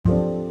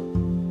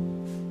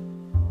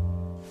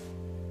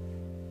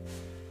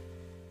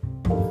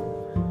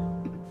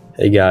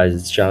Hey guys,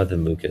 it's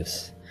Jonathan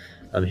Lucas.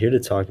 I'm here to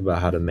talk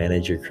about how to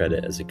manage your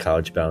credit as a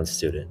college bound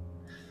student.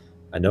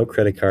 I know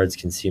credit cards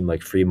can seem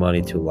like free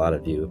money to a lot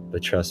of you,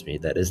 but trust me,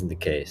 that isn't the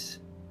case.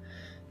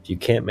 If you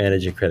can't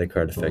manage a credit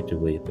card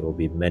effectively, there will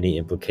be many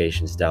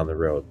implications down the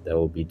road that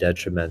will be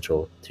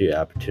detrimental to your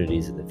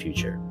opportunities in the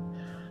future,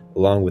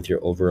 along with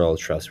your overall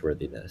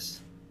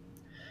trustworthiness.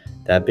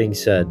 That being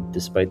said,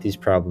 despite these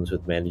problems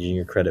with managing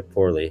your credit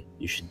poorly,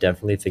 you should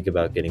definitely think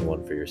about getting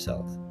one for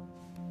yourself.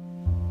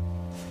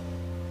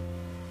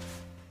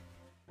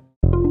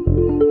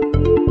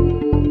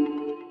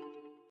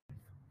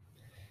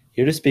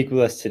 Here to speak with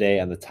us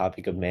today on the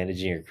topic of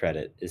managing your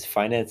credit is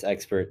finance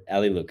expert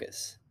Ellie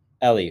Lucas.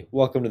 Ellie,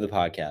 welcome to the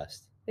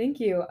podcast.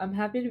 Thank you. I'm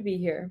happy to be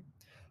here.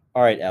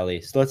 All right,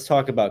 Ellie, so let's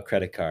talk about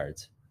credit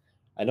cards.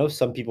 I know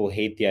some people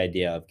hate the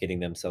idea of getting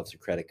themselves a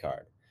credit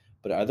card,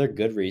 but are there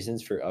good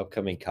reasons for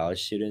upcoming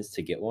college students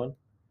to get one?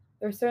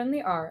 There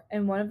certainly are,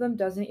 and one of them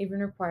doesn't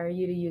even require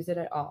you to use it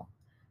at all.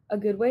 A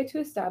good way to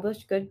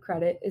establish good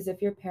credit is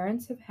if your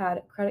parents have had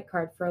a credit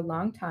card for a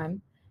long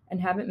time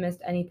and haven't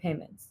missed any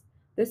payments.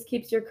 This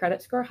keeps your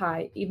credit score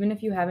high even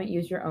if you haven't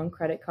used your own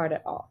credit card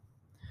at all.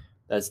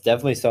 That's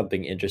definitely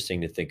something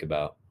interesting to think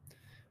about.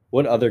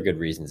 What other good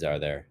reasons are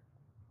there?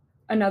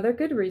 Another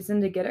good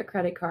reason to get a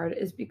credit card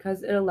is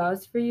because it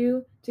allows for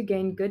you to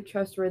gain good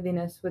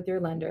trustworthiness with your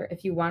lender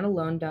if you want a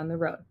loan down the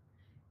road.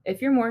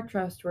 If you're more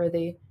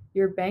trustworthy,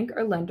 your bank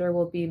or lender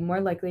will be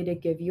more likely to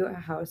give you a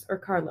house or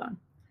car loan.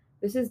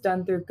 This is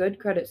done through good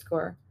credit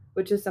score,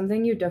 which is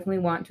something you definitely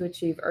want to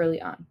achieve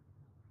early on.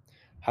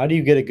 How do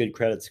you get a good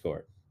credit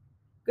score?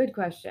 Good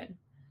question.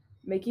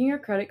 Making your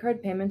credit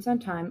card payments on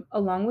time,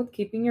 along with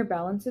keeping your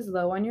balances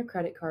low on your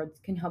credit cards,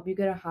 can help you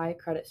get a high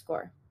credit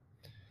score.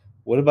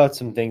 What about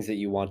some things that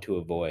you want to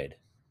avoid?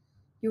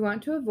 You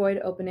want to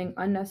avoid opening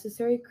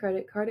unnecessary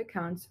credit card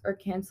accounts or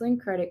canceling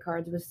credit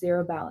cards with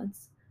zero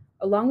balance.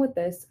 Along with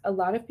this, a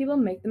lot of people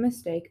make the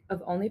mistake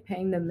of only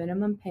paying the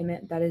minimum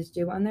payment that is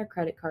due on their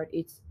credit card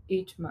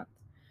each month.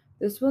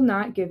 This will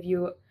not give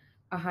you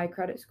a high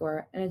credit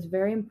score, and it's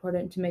very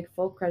important to make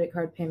full credit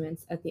card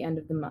payments at the end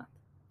of the month.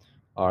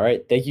 All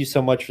right, thank you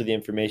so much for the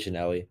information,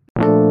 Ellie.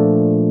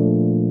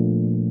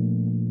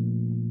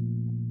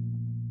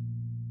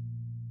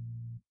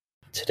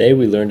 Today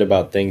we learned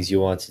about things you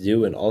want to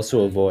do and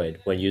also avoid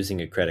when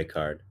using a credit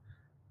card.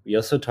 We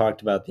also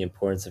talked about the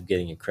importance of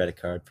getting a credit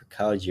card for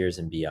college years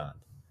and beyond.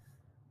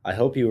 I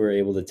hope you were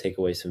able to take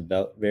away some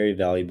very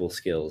valuable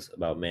skills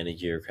about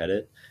managing your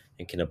credit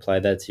and can apply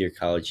that to your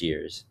college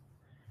years.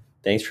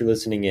 Thanks for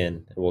listening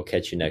in, and we'll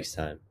catch you next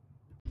time.